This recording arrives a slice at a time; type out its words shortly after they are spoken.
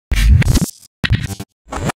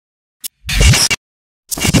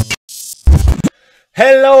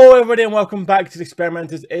Hello everybody and welcome back to the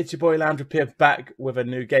Experimenters. It's your boy Lambchop here, back with a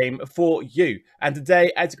new game for you. And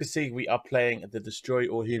today, as you can see, we are playing the Destroy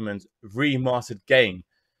All Humans remastered game.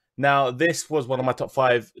 Now, this was one of my top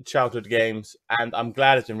 5 childhood games, and I'm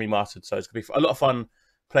glad it's been remastered, so it's going to be a lot of fun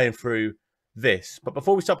playing through this. But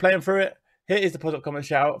before we start playing through it, here is the positive comment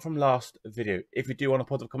shout out from last video. If you do want a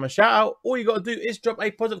positive comment shout out, all you got to do is drop a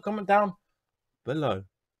positive comment down below.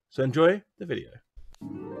 So enjoy the video.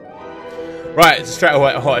 Right, straight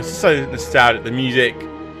away. Oh, it's so nostalgic. The music.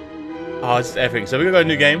 Oh, it's just everything. So we're going to go a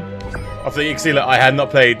new game. Obviously, you can see that I had not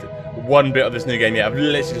played one bit of this new game yet. I've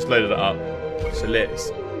literally just loaded it up. So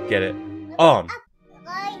let's get it on.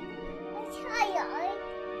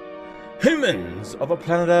 Humans of a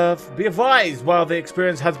planet Earth, be advised, while the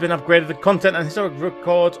experience has been upgraded, the content and historic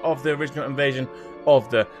records of the original invasion of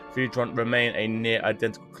the Futuron remain a near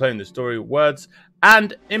identical clone. The story, words,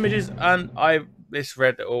 and images, and I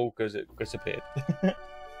misread it all because it disappeared.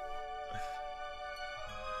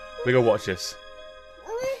 We go watch this.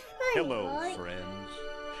 Hello, friends.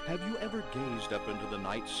 Have you ever gazed up into the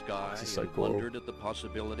night sky and wondered at the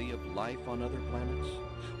possibility of life on other planets?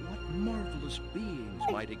 What marvelous beings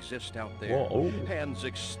might exist out there? Whoa. Hands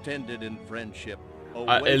extended in friendship.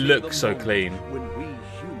 It looks so clean. When we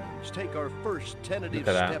humans take our first tentative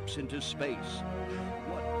steps into space.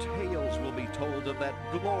 What tales will be told of that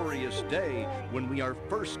glorious day when we are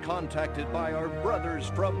first contacted by our brothers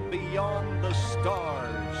from beyond the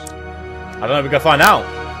stars? I don't know, we're gonna find out.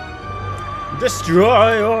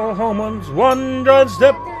 Destroy all humans, one giant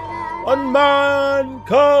step on mankind.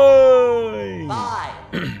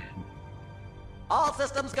 5. All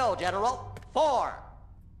systems go, General. 4.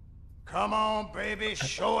 Come on, baby,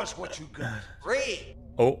 show us what you got. 3.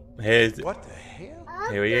 Oh, here's What the hell?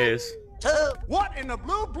 here he is. 2. What in the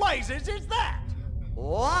blue blazes is that?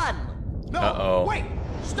 1. No, Uh-oh. wait,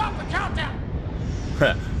 stop the countdown.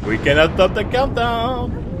 We cannot stop the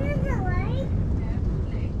countdown.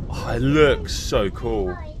 Oh, it looks so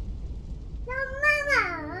cool.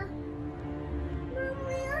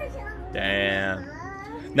 Damn.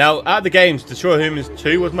 Now, out of the games, Destroy Humans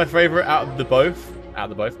 2 was my favorite out of both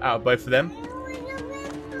of them.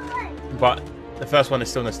 But the first one is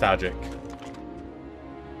still nostalgic.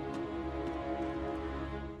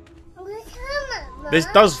 This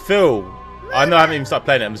does feel. I know I haven't even started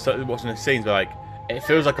playing it. I'm just watching the scenes, but like, it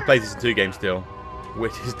feels like a PlayStation 2 game still,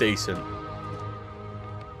 which is decent.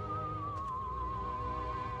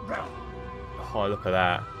 Oh, look at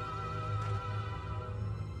that.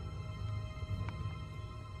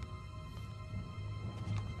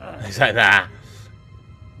 It's like that.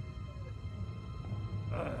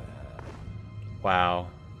 Wow,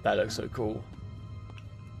 that looks so cool.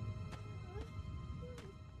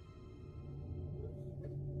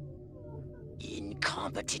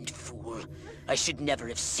 Incompetent fool. I should never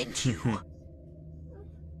have sent you.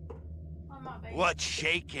 What's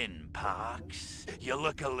shaking, Pox? You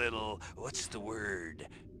look a little, what's the word?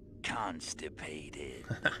 Constipated.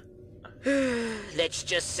 Let's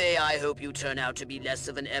just say I hope you turn out to be less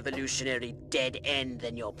of an evolutionary dead end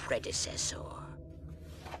than your predecessor.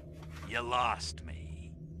 You lost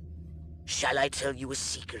me. Shall I tell you a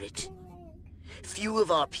secret? Few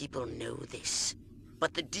of our people know this,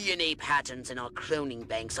 but the DNA patterns in our cloning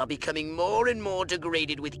banks are becoming more and more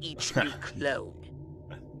degraded with each new clone.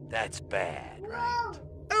 That's bad, right?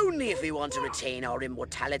 Only if we want to retain our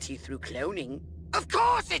immortality through cloning. Of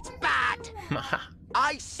course it's bad!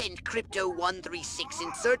 I sent Crypto-136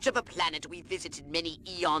 in search of a planet we visited many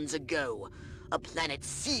eons ago. A planet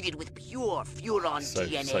seeded with pure Furon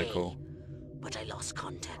DNA. So cool. But I lost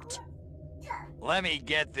contact. Let me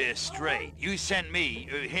get this straight. You sent me,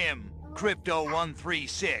 him,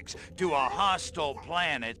 Crypto-136, to a hostile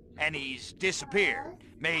planet, and he's disappeared.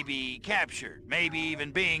 Maybe captured, maybe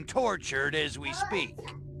even being tortured as we speak.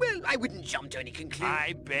 Well, I wouldn't jump to any conclusion.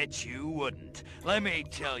 I bet you wouldn't. Let me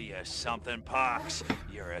tell you something, Pox.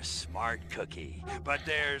 You're a smart cookie. But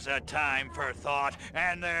there's a time for thought,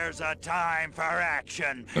 and there's a time for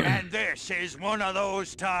action. And this is one of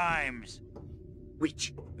those times.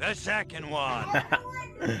 Which? The second one.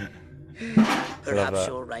 Perhaps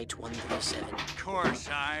you're right, 137. Of course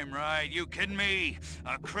I'm right. You kidding me?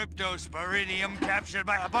 A cryptosporidium captured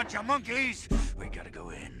by a bunch of monkeys? We gotta go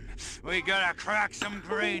in. We gotta crack some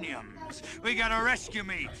craniums. We gotta rescue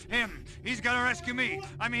me. Him. He's gotta rescue me.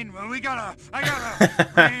 I mean, I gotta...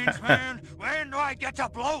 Brains, man. When do I get to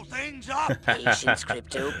blow things up? Patience,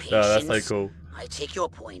 Crypto, patience. No, that's so cool. I take your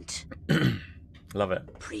point. Love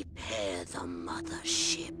it. Prepare the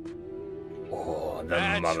mothership. Oh, the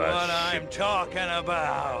That's mother what ship. I'm talking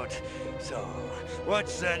about. So,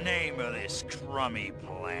 what's the name of this crummy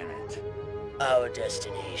planet? Our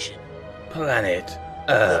destination. Planet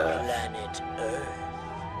The Earth. planet Earth.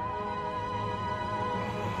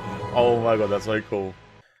 Oh my god, that's so cool.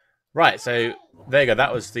 Right, so there you go.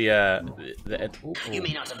 That was the ooh. You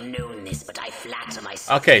may not have known this, but I flatter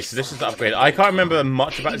myself. Okay, so this is the upgrade. I can't remember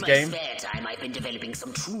much about this game. In my spare time, I've been developing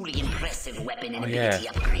some truly impressive weapon and yeah. ability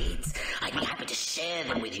upgrades. I'd be happy to share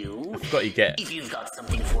them with you. I forgot you get. If you've got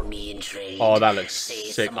something for me in trade. Oh, that looks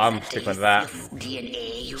sick. I'm sticking with that.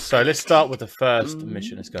 So let's start with the first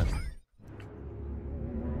mission. Let's go.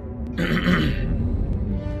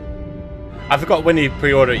 I forgot when you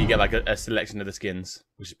pre-order it, you get like a selection of the skins,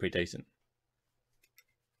 which is pretty decent.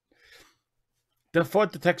 The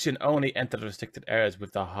fraud detection only enter the restricted areas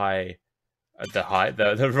with the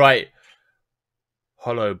right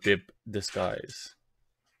hollow bib disguise.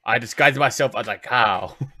 I disguised myself as a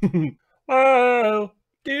cow. Oh,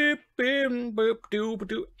 doop, boop, boop, doop,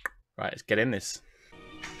 doop. Right, let's get in this.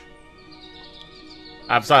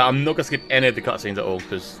 I'm sorry, I'm not gonna skip any of the cutscenes at all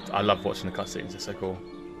because I love watching the cutscenes. They're so cool.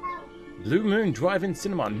 Blue Moon Drive-In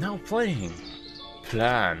Cinema now playing.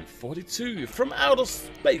 Plan 42 from outer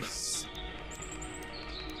space.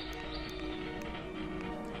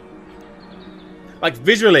 Like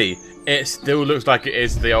visually, it still looks like it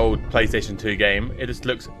is the old PlayStation 2 game. It just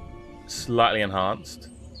looks slightly enhanced,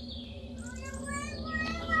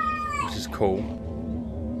 which is cool.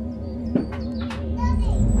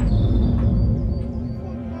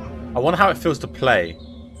 I wonder how it feels to play.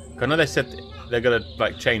 I know they said they're gonna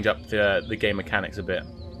like change up the game mechanics a bit,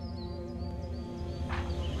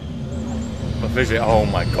 but visually, oh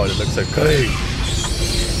my god, it looks so clean.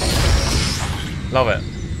 Love it.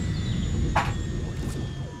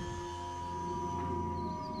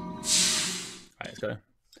 Alright, let's go.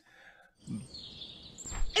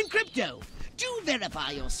 And Crypto, do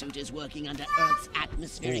verify your suit is working under Earth's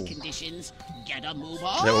atmospheric conditions. Get a move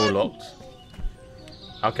on. They're all locked.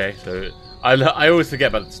 Okay, so I always forget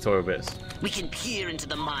about the tutorial bits. We can peer into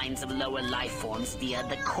the minds of lower life forms via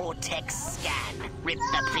the Cortex scan. Rip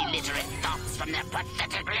the preliterate thoughts from their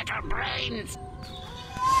pathetic little brains.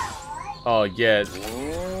 Oh yeah.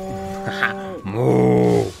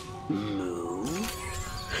 Moo. Moo?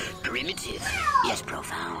 Primitive, yet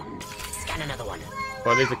profound. Scan another one.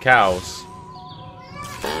 Well, these are cows.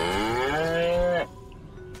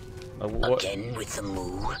 What? Again with the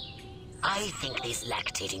moo? I think these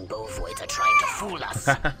lactating bovoids are trying to fool us.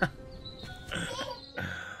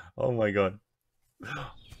 Oh my god.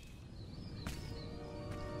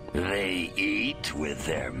 They eat with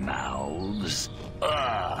their mouths.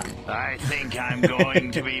 I think I'm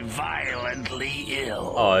going to be violently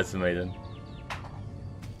ill. Oh, that's amazing.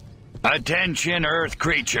 Attention, Earth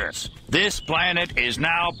creatures. This planet is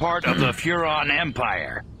now part of the Furon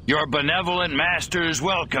Empire. Your benevolent masters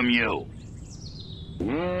welcome you.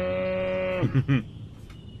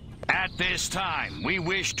 At this time, we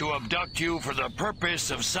wish to abduct you for the purpose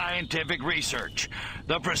of scientific research.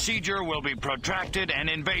 The procedure will be protracted and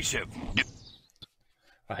invasive.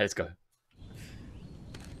 Alright, let's go.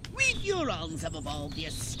 We Furons have evolved the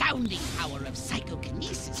astounding power of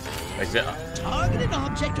psychokinesis. Exit. Target an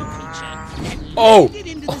object or creature, then Oh! lift it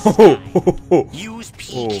into the sky. Use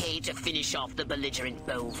PK to finish off the belligerent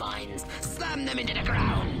bovines. Slam them into the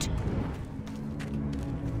ground.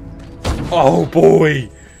 Oh boy!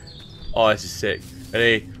 Oh, this is sick.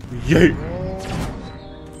 Ready? You.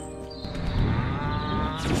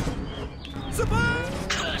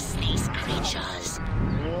 Curse these creatures.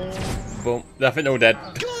 Boom. I think they're all dead.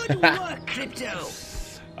 Good work, Crypto.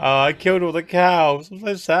 Oh, I killed all the cows. I'm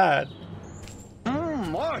so sad.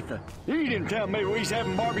 Martha, you didn't tell me we was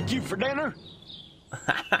having barbecue for dinner.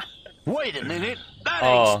 Wait a minute. That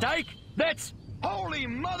ain't steak. That's holy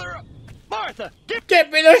mother. Martha, Get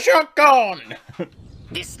me the shotgun!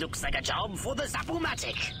 This looks like a job for the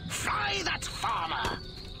Zapumatic. Fry that farmer.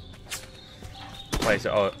 Wait,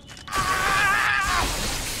 so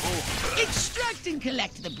Extract and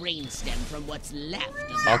collect the brainstem from what's left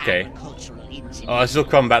of the agricultural engine. Oh, it's still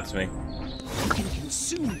come back to me. You can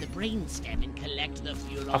consume the brainstem and collect the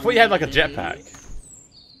Furon. I thought you had like a jetpack.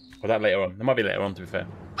 Or that later on. That might be later on, to be fair.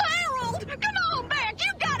 Harold, come on back!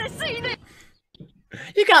 You gotta see this!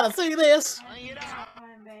 You gotta see this!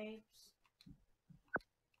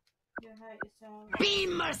 Be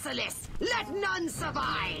merciless! Let none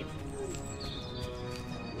survive!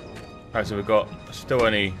 Alright, so we've got still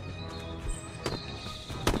only...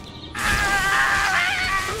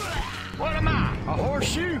 what am I? A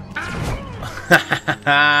horseshoe?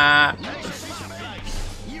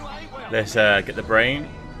 Let's get the brain.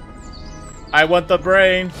 I want the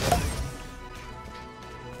brain!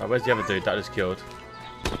 Oh, where's the other dude that just killed?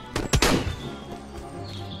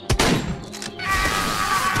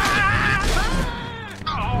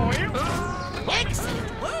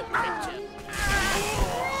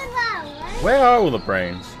 Where are all the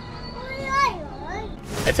brains?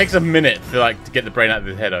 It takes a minute to get the brain out of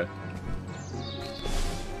the head.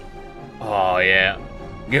 Oh yeah,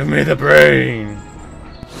 give me the brain.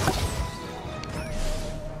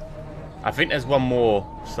 I think there's one more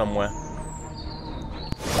somewhere.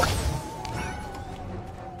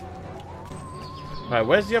 Right,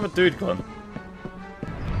 where's the other dude gone?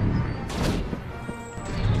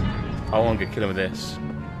 I want to kill him with this.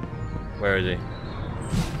 Where is he?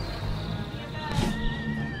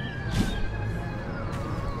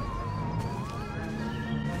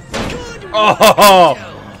 Oh,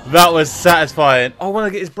 that was satisfying. I want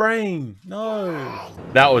to get his brain. No.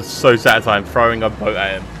 That was so satisfying, throwing a boat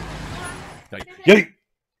at him. Like, yay!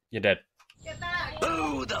 You're dead.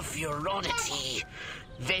 Oh, the furonity.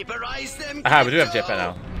 Vaporize them. Aha, we do have jetpack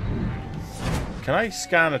now. Can I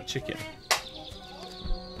scan a chicken?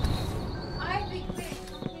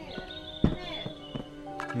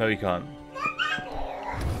 No, you can't.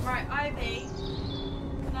 Right, Ivy.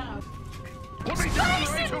 No.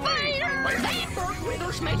 Space Invader! That Burt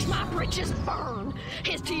Withers makes my britches burn.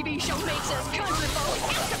 His TV show makes us country boys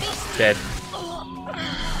have to be Dead.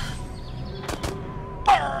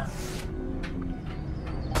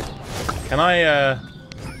 Can I,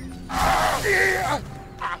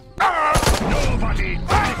 Nobody!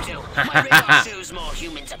 My radar shows more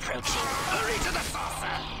humans approaching. Hurry to the saucer.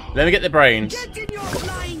 let me get the brains. Get in your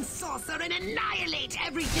flying saucer and annihilate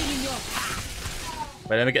everything in your path.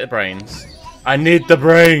 Wait, let me get the brains. I need the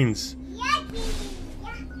brains.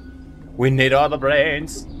 We need all the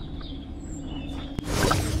brains.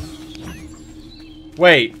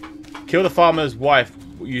 Wait, kill the farmer's wife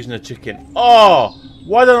using a chicken. Oh,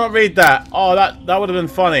 why did I not read that? Oh, that would have been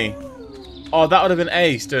funny. Oh, that would have been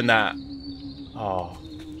ace doing that. Oh.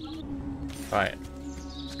 Right,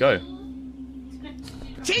 let's go.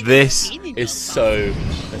 This is so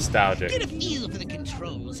nostalgic. Get a feel for the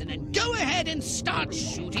controls and then go ahead and start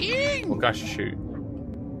shooting. What guy should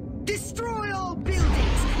shoot? Destroy all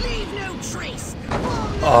buildings. Leave no trace.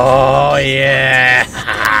 Oh yeah!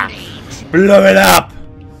 Blow it up!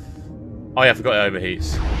 Oh yeah, I forgot it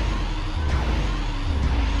overheats.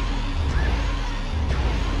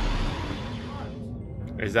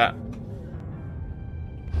 Is that?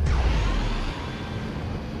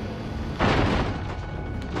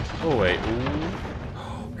 Oh wait,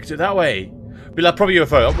 ooh. We can do it that way. Be like probably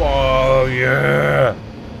UFO. Oh yeah!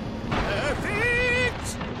 Perfect.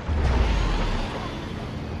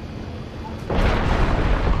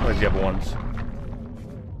 Where's the other ones?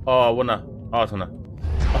 Oh, I wanna. Oh, I wanna.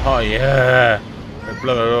 Oh yeah! They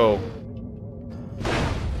blow it all.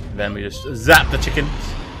 Then we just zap the chickens.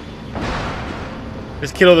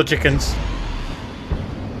 Just kill all the chickens.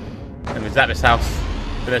 And we zap this house.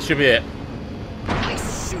 And that should be it.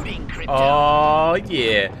 Nice shooting, Crypto. Oh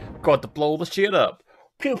yeah! Got to blow the shit up.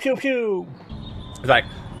 Pew pew pew. It's like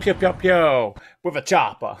pew pew pew with a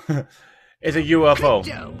chopper. It's a UFO.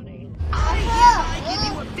 Crypto, I hereby give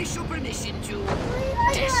you official permission to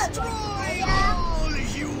destroy all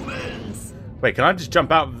humans. Wait, can I just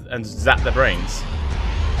jump out and zap the brains?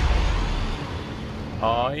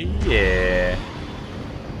 Oh yeah.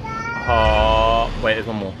 Oh wait, there's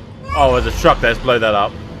one more. Oh, there's a truck there. Let's blow that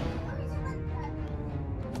up.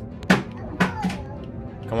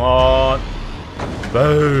 Come on.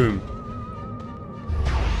 Boom.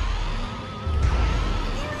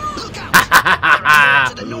 Look out!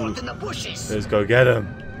 To the north in the bushes. Let's go get him.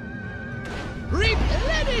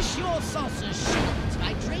 Replenish your saucer shields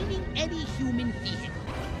by draining any human vehicle.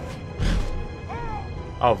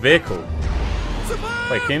 Oh, vehicle.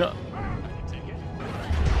 Wait, can you not?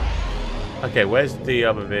 Okay, where's the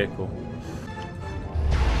other vehicle?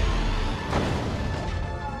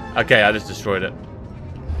 Okay, I just destroyed it.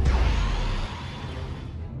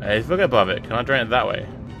 Hey, let's look above it. Can I drain it that way?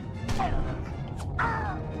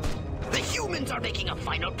 The humans are making a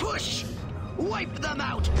final push. Wipe them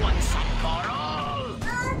out once and for all.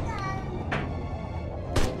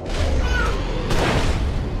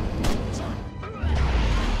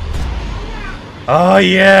 Oh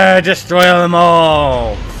yeah, destroy them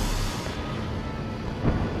all!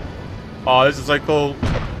 Oh, this is so cool.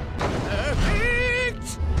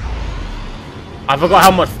 Perfect. I forgot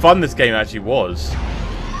how much fun this game actually was.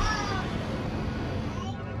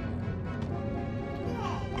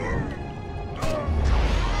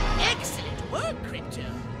 Excellent work, Crypto.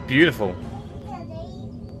 Beautiful.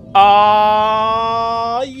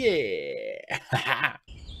 Oh yeah!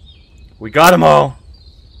 We got them all.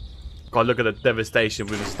 God, look at the devastation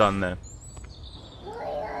we've just done there.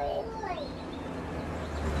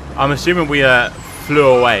 I'm assuming we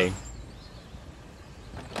flew away.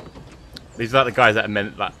 These are like the guys that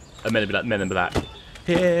meant like Men in Black.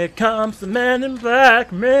 Here comes the Men in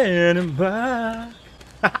Black, Men in Black.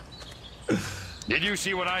 Did you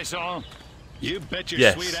see what I saw? You bet your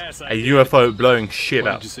Yes, sweet ass I a did. UFO blowing shit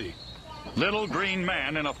What up. did you see? Little green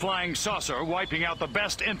man in a flying saucer wiping out the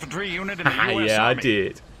best infantry unit in the U.S. Yeah, I Army.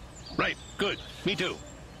 did. Right, good. Me too.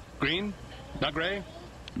 Green? Not gray?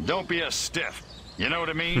 Don't be a stiff. You know what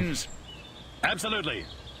it means? Absolutely.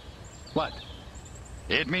 What?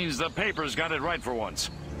 It means the paper's got it right for once.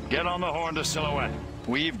 Get on the horn to Silhouette.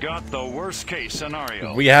 We've got the worst case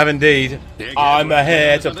scenario. We have indeed. I'm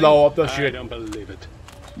here to blow up the I shit. don't believe it.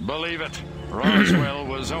 Believe it, Roswell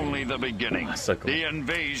was only the beginning. That's so cool. The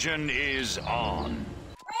invasion is on.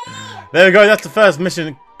 There we go. That's the first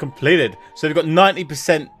mission completed. So we've got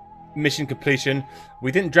 90% mission completion.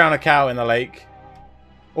 We didn't drown a cow in the lake.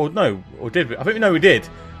 Or no, or did we? I think we did.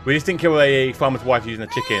 We just didn't kill a farmer's wife using a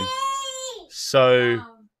chicken. So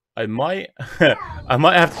I might I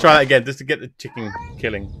might have to try that again just to get the chicken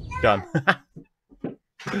killing done.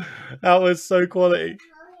 That was so quality.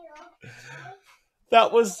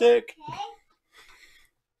 That was sick.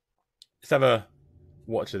 Let's have a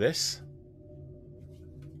watch of this.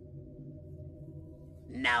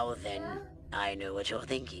 Now then, I know what you're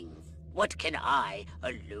thinking. What can I,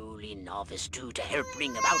 a lowly novice, do to help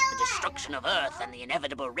bring about the destruction of Earth and the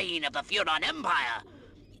inevitable reign of the Furon Empire?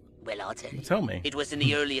 Well, I'll tell you. Tell me. It was in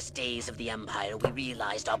the earliest days of the Empire we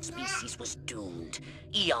realized our species was doomed.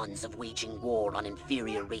 Eons of waging war on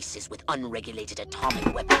inferior races with unregulated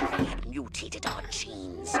atomic weaponry had mutated our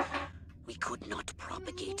genes. We could not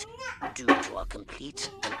propagate due to our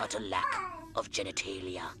complete and utter lack of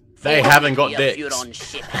genitalia. They haven't got dicks. A Furon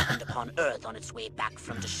ship happened upon Earth on its way back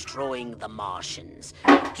from destroying the Martians.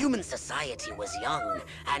 Human society was young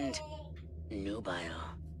and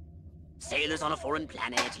nubile. Sailors on a foreign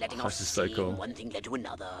planet, letting off This is so steam, cool. one thing led to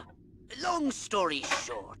another. Long story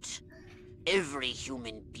short, every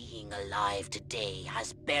human being alive today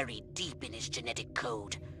has buried deep in his genetic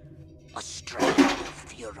code a strand of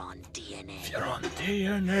Furon DNA. Furon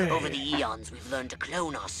DNA. Over the eons, we've learned to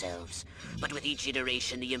clone ourselves, but with each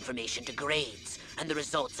iteration, the information degrades, and the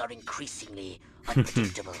results are increasingly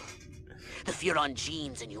unpredictable. The Furon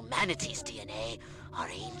genes in humanity's DNA are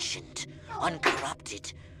ancient,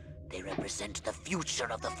 uncorrupted. They represent the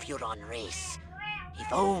future of the Furon race.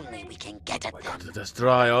 If only we can get at them. To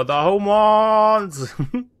destroy all the humans.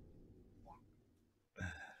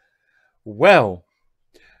 Well,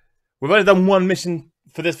 we've only done one mission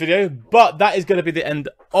for this video, but that is going to be the end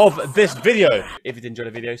of this video. If you did enjoy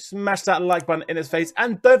the video, smash that like button in its face,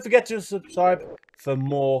 and don't forget to subscribe for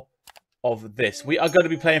more of this. We are going to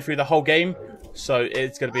be playing through the whole game, so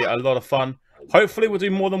it's going to be a lot of fun. Hopefully we'll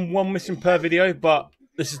do more than one mission per video, but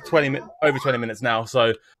this is over 20 minutes now,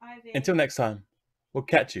 so until next time, we'll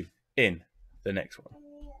catch you in the next one.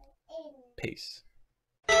 Peace.